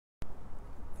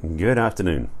Good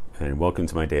afternoon and welcome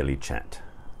to my daily chat.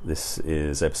 This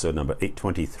is episode number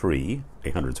 823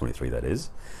 that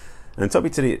is. And the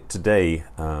topic today,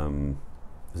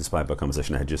 inspired by a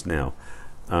conversation I had just now,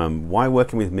 why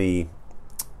working with me,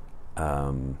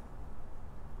 and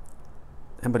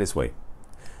by this way,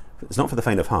 it's not for the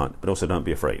faint of heart, but also don't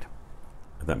be afraid,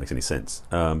 if that makes any sense.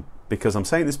 Because I'm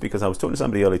saying this because I was talking to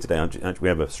somebody earlier today. Actually, we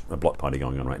have a block party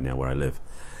going on right now where I live.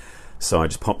 So I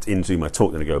just popped into my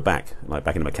talk, then I go back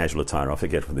into my casual attire. I'll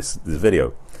forget for this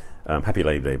video. Happy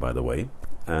Labor Day, by the way.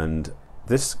 And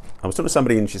I was talking to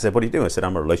somebody, and she said, "What do you do?" I said,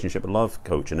 "I'm a relationship and love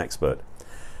coach and expert."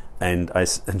 And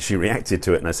she reacted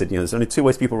to it, and I said, "There's only two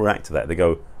ways people react to that. They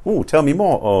go, 'Ooh, tell me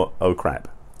more,' or 'Oh crap.'"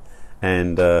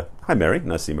 And hi, Mary.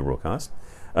 Nice to see my broadcast.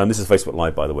 This is Facebook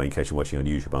Live, by the way, in case you're watching on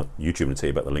YouTube, and tell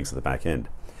you about the links at the back end.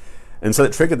 And so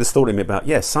it triggered this thought in me about,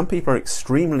 yes, some people are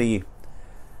extremely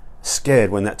scared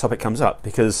when that topic comes up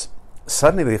because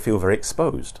suddenly they feel very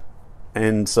exposed.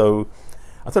 And so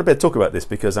I thought I'd better talk about this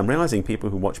because I'm realizing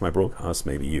people who watch my broadcast,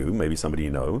 maybe you, maybe somebody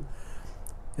you know,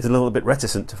 is a little bit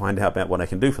reticent to find out about what I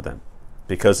can do for them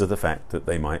because of the fact that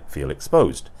they might feel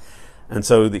exposed. And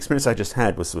so the experience I just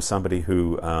had was with somebody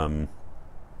who I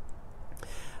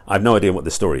have no idea what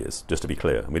the story is, just to be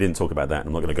clear. And we didn't talk about that, and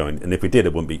I'm not going to go in. And if we did,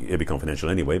 it'd be confidential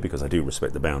anyway, because I do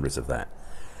respect the boundaries of that.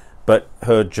 But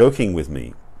her joking with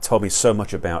me told me so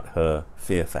much about her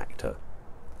fear factor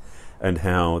and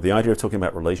how the idea of talking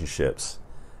about relationships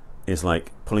is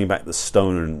like pulling back the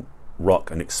stone and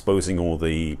rock and exposing all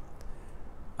the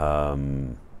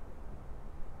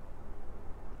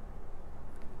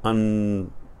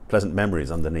unpleasant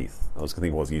memories underneath. I was going to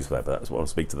think it wasn't used for that, but that's what I'll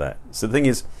speak to that. So the thing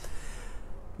is,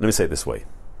 let me say it this way.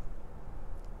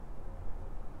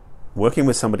 Working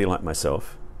with somebody like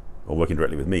myself, or working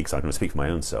directly with me, because I can speak for my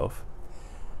own self,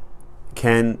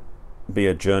 can be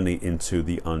a journey into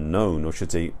the unknown, or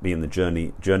should say be in the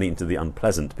journey into the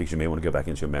unpleasant, because you may want to go back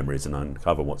into your memories and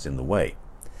uncover what's in the way.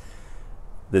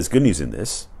 There's good news in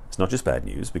this. It's not just bad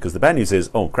news, because the bad news is,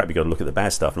 oh crap, you got to look at the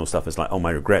bad stuff, and all stuff is like, oh,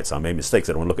 my regrets, I made mistakes,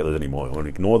 I don't want to look at those anymore, I want to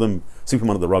ignore them, sweep them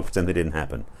under the rug, pretend they didn't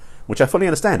happen, which I fully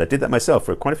understand. I did that myself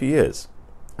for quite a few years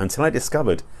until I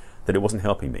discovered that it wasn't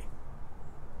helping me.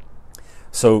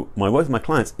 So my work with my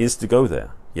clients is to go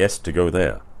there, yes, to go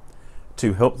there,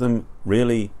 to help them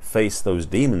really face those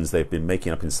demons they've been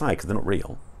making up inside, because they're not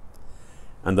real,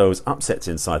 and those upsets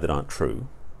inside that aren't true,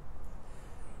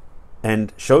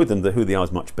 and show them that who they are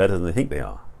is much better than they think they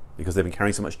are, because they've been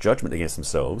carrying so much judgment against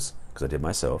themselves, because I did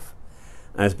myself,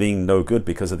 as being no good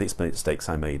because of the mistakes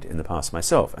I made in the past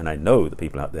myself. And I know that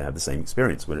people out there have the same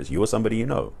experience, whether it's you or somebody you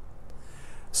know.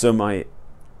 So my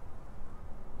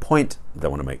point that I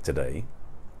want to make today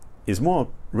is more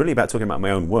really about talking about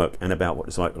my own work and about what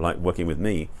it's like working with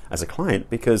me as a client,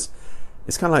 because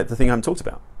it's kind of like the thing I haven't talked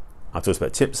about. I've talked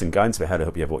about tips and guidance about how to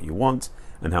help you have what you want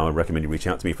and how I recommend you reach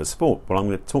out to me for support. Well, I'm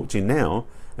going to talk to you now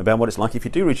about what it's like if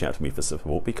you do reach out to me for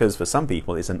support, because for some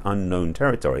people it's an unknown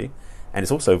territory, and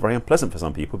it's also very unpleasant for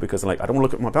some people because they're like, I don't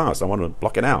want to look at my past, I want to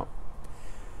block it out.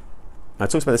 I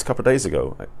talked about this a couple of days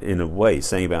ago in a way,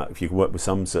 saying about if you work with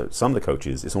some of the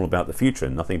coaches, it's all about the future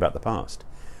and nothing about the past.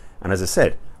 And as I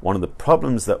said, one of the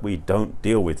problems that we don't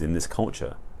deal with in this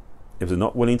culture is we're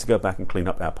not willing to go back and clean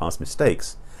up our past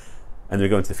mistakes, and then we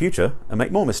go into the future and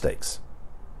make more mistakes.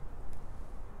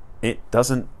 It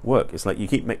doesn't work. It's like you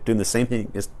keep doing the same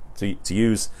thing. To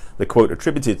use the quote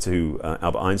attributed to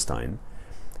Albert Einstein,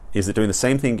 is that doing the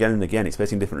same thing again and again,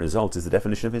 expecting different results, is the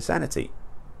definition of insanity.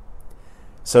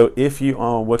 So if you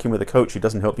are working with a coach who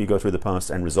doesn't help you go through the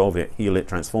past and resolve it, heal it,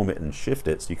 transform it, and shift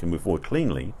it so you can move forward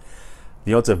cleanly,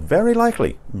 the odds are very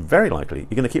likely, you're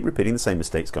going to keep repeating the same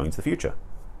mistakes going into the future.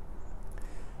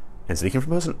 And speaking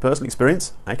from personal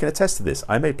experience, I can attest to this.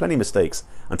 I made plenty of mistakes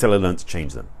until I learned to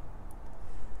change them.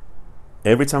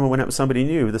 Every time I went out with somebody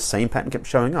new, the same pattern kept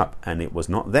showing up, and it was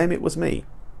not them, it was me.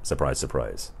 Surprise,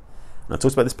 surprise. And I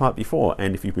talked about this part before,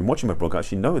 and if you've been watching my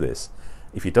broadcast, you know this.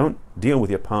 If you don't deal with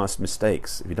your past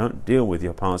mistakes, if you don't deal with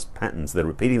your past patterns that are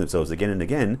repeating themselves again and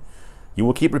again, you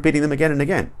will keep repeating them again and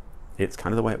again. It's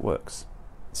kind of the way it works.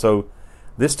 So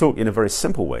this talk, in a very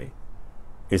simple way,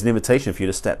 is an invitation for you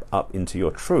to step up into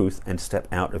your truth and step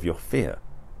out of your fear.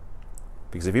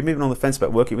 Because if you've been on the fence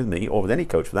about working with me, or with any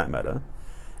coach for that matter,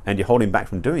 and you're holding back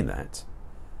from doing that,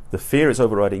 the fear is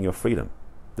overriding your freedom.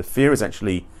 The fear is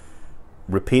actually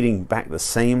repeating back the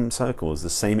same circles, the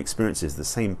same experiences, the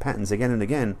same patterns again and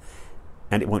again,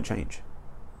 and it won't change.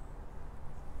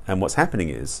 And what's happening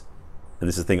is, and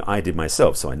this is the thing I did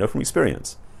myself, so I know from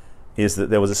experience, is that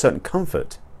there was a certain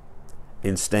comfort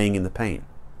in staying in the pain.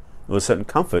 There was a certain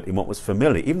comfort in what was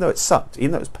familiar, even though it sucked,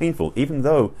 even though it was painful, even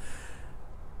though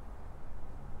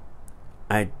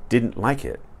I didn't like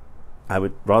it. I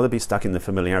would rather be stuck in the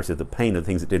familiarity of the pain of the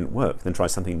things that didn't work than try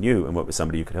something new and work with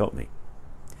somebody who could help me.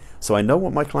 So I know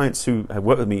what my clients who have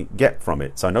worked with me get from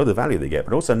it. So I know the value they get,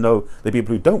 but also know the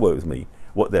people who don't work with me,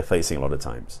 what they're facing a lot of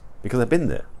times, because I've been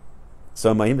there.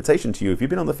 So my invitation to you, if you've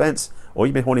been on the fence, or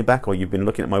you've been holding back, or you've been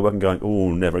looking at my work and going,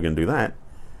 oh, never going to do that,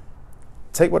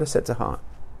 take what I said to heart.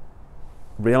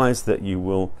 Realize that you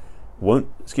will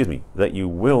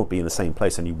be in the same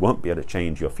place, and you won't be able to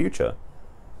change your future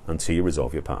until you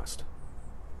resolve your past.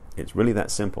 It's really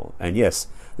that simple. And yes,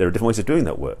 there are different ways of doing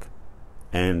that work.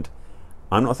 And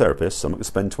I'm not a therapist, so I'm not going to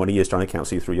spend 20 years trying to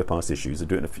counsel you through your past issues. I'll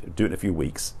do it in a few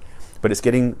weeks. But it's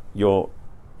getting your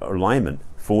alignment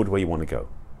forward where you want to go.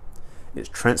 It's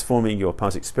transforming your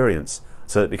past experience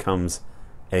so that it becomes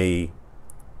a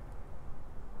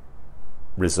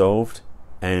resolved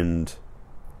and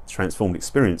transformed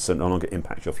experience that no longer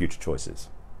impacts your future choices.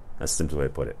 That's the simplest way to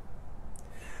put it.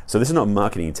 So this is not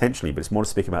marketing intentionally, but it's more to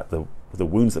speak about the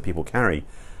wounds that people carry.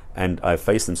 And I've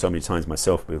faced them so many times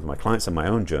myself with my clients and my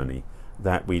own journey,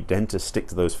 that we tend to stick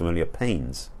to those familiar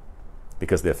pains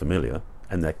because they're familiar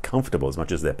and they're comfortable as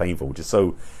much as they're painful, which is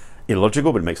so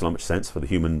illogical, but it makes a lot of sense for the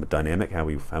human dynamic, how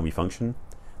we function,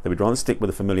 that we'd rather stick with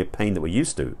the familiar pain that we're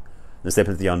used to than step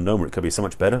into the unknown where it could be so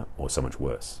much better or so much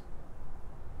worse.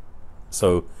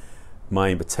 So my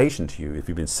invitation to you, if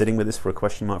you've been sitting with this for a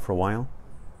question mark for a while,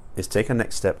 is take a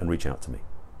next step and reach out to me.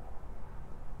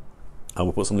 I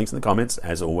will put some links in the comments,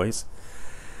 as always.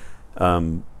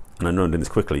 And I know I'm doing this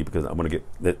quickly because I want to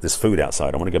get this food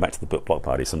outside. I want to go back to the book block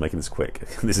party, so I'm making this quick.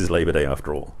 This is Labor Day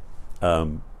after all.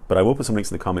 But I will put some links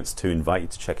in the comments to invite you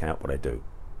to check out what I do.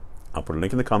 I'll put a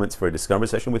link in the comments for a discovery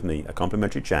session with me, a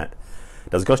complimentary chat.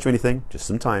 It doesn't cost you anything, just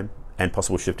some time and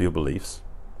possible shift to your beliefs.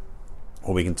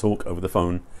 Or we can talk over the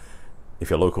phone if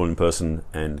you're local in person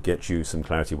and get you some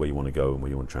clarity where you want to go and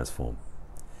where you want to transform.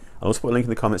 I'll also put a link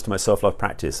in the comments to my self-love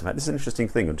practice. In fact, this is an interesting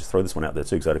thing. I'll just throw this one out there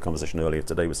too, because I had a conversation earlier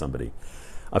today with somebody.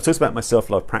 I've talked about my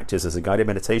self-love practice as a guided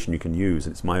meditation you can use,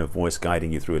 and it's my voice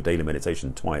guiding you through a daily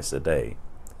meditation twice a day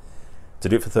to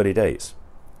do it for 30 days.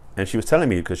 And she was telling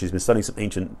me, because she's been studying some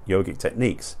ancient yogic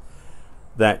techniques,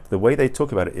 that the way they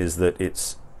talk about it is that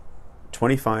it's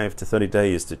 25 to 30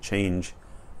 days to change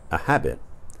a habit,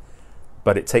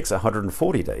 but it takes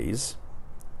 140 days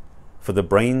for the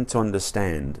brain to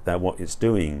understand that what it's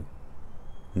doing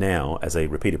now as a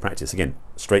repeated practice, again,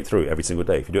 straight through every single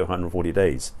day, if you do it 140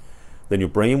 days, then your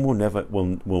brain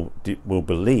will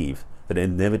believe that it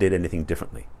never did anything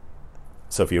differently.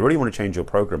 So if you really want to change your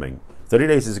programming, 30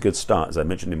 days is a good start, as I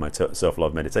mentioned in my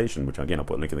self-love meditation, which again I'll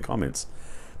put a link in the comments.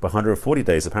 But 140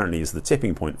 days apparently is the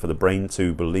tipping point for the brain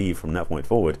to believe from that point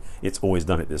forward it's always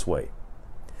done it this way.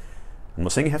 I'm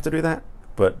not saying you have to do that,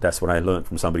 but that's what I learned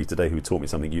from somebody today who taught me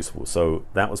something useful. So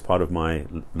that was part of my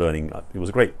learning. It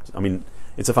was great. I mean,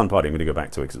 it's a fun party. I'm going to go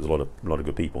back to it because it was a lot of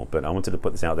good people. But I wanted to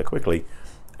put this out there quickly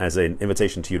as an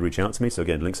invitation to you to reach out to me. So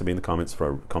again, links will be in the comments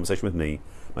for a conversation with me,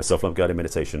 my self-love guided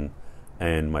meditation,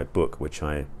 and my book, which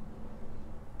I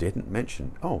didn't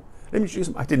mention. Oh, let me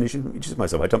introduce. I didn't introduce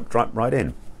myself. I jumped right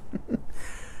in.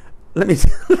 let me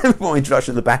put my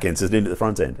introduction at the back end, so it's at the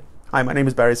front end. Hi, my name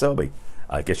is Barry Selby.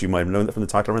 I guess you might have known that from the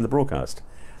title around the broadcast.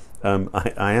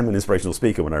 I am an inspirational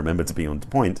speaker when I remember to be on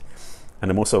point,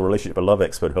 and I'm also a relationship and love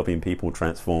expert, helping people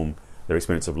transform their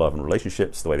experience of love and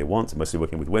relationships the way they want. I'm mostly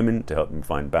working with women to help them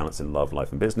find balance in love,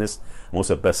 life, and business. I'm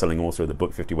also a best-selling author of the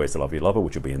book 50 Ways to Love Your Lover,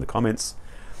 which will be in the comments.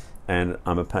 And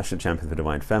I'm a passionate champion for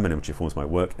divine feminine, which informs my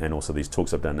work, and also these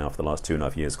talks I've done now for the last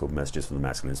 2.5 years called Messages from the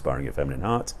Masculine Inspiring Your Feminine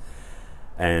Heart.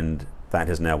 And that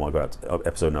has now got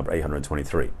episode number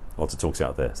 823. Lots of talks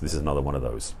out there, so this is another one of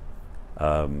those.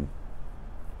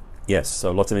 Yes,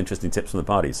 so lots of interesting tips from the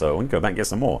party. So I want to go back and get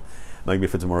some more, maybe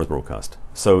for tomorrow's broadcast.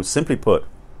 So simply put,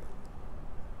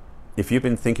 if you've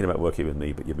been thinking about working with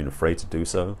me, but you've been afraid to do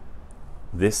so,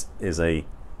 this is a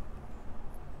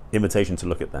invitation to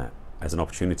look at that as an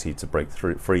opportunity to break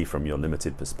free from your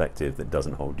limited perspective that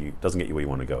doesn't get you where you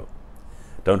want to go.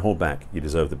 Don't hold back. You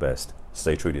deserve the best.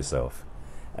 Stay true to yourself.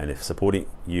 And if supporting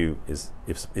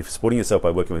yourself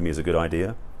by working with me is a good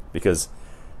idea, because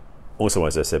also,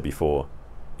 as I said before,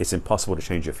 it's impossible to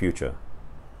change your future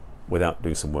without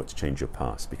doing some work to change your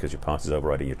past, because your past is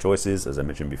overriding your choices, as I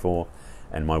mentioned before,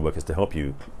 and my work is to help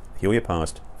you heal your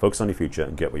past, focus on your future,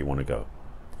 and get where you want to go.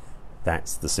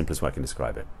 That's the simplest way I can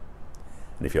describe it.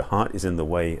 And if your heart is in the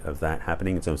way of that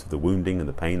happening, in terms of the wounding and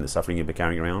the pain, the suffering you've been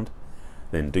carrying around,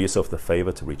 then do yourself the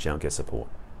favor to reach out and get support.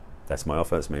 That's my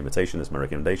offer, that's my invitation, that's my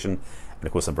recommendation. And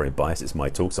of course, I'm very biased. It's my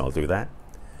talk, so I'll do that.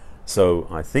 So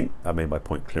I think I made my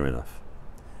point clear enough.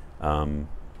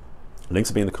 Links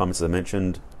will be in the comments, as I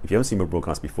mentioned. If you haven't seen my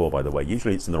broadcast before, by the way,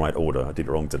 usually it's in the right order. I did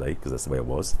it wrong today because that's the way it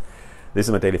was. This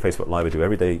is my daily Facebook Live I do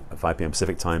every day at 5 p.m.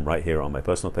 Pacific time right here on my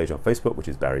personal page on Facebook, which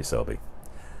is Barry Selby.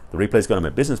 The replays go on my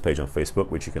business page on Facebook,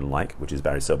 which you can like, which is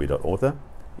barryselby.author.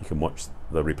 You can watch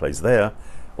the replays there.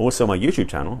 Also, my YouTube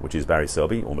channel, which is Barry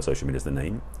Selby, all my social media is the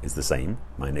name, is the same.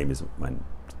 My name is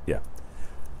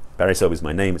Barry Selby is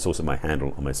my name. It's also my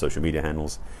handle on my social media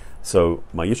handles. So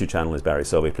my YouTube channel is Barry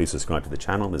Selby. Please subscribe to the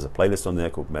channel. There's a playlist on there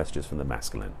called Messages from the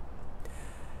Masculine.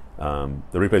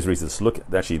 The replays are easy to look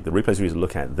at. Actually, the replays are easy to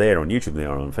look at there on YouTube than they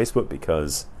are on Facebook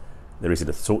because they're easy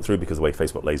to sort through because the way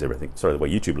Facebook lays everything. Sorry, the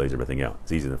way YouTube lays everything out.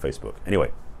 It's easier than Facebook.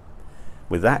 Anyway,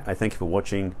 with that, I thank you for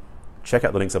watching. Check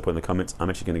out the links I put in the comments. I'm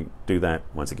actually going to do that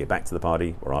once I get back to the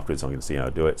party or afterwards. I'm going to see how I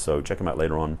do it. So check them out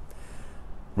later on.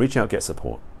 Reach out, get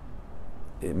support.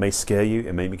 It may scare you.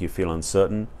 It may make you feel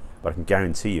uncertain. But I can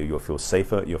guarantee you, you'll feel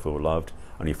safer, you'll feel loved,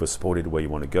 and you'll feel supported where you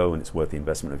want to go, and it's worth the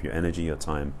investment of your energy, your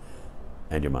time,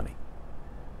 and your money.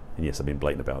 And yes, I've been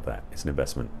blatant about that. It's an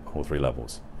investment on all three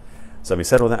levels. So having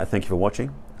said all that, I thank you for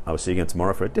watching. I will see you again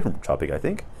tomorrow for a different topic, I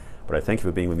think. But I thank you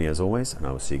for being with me as always, and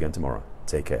I will see you again tomorrow.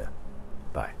 Take care.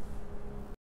 Bye.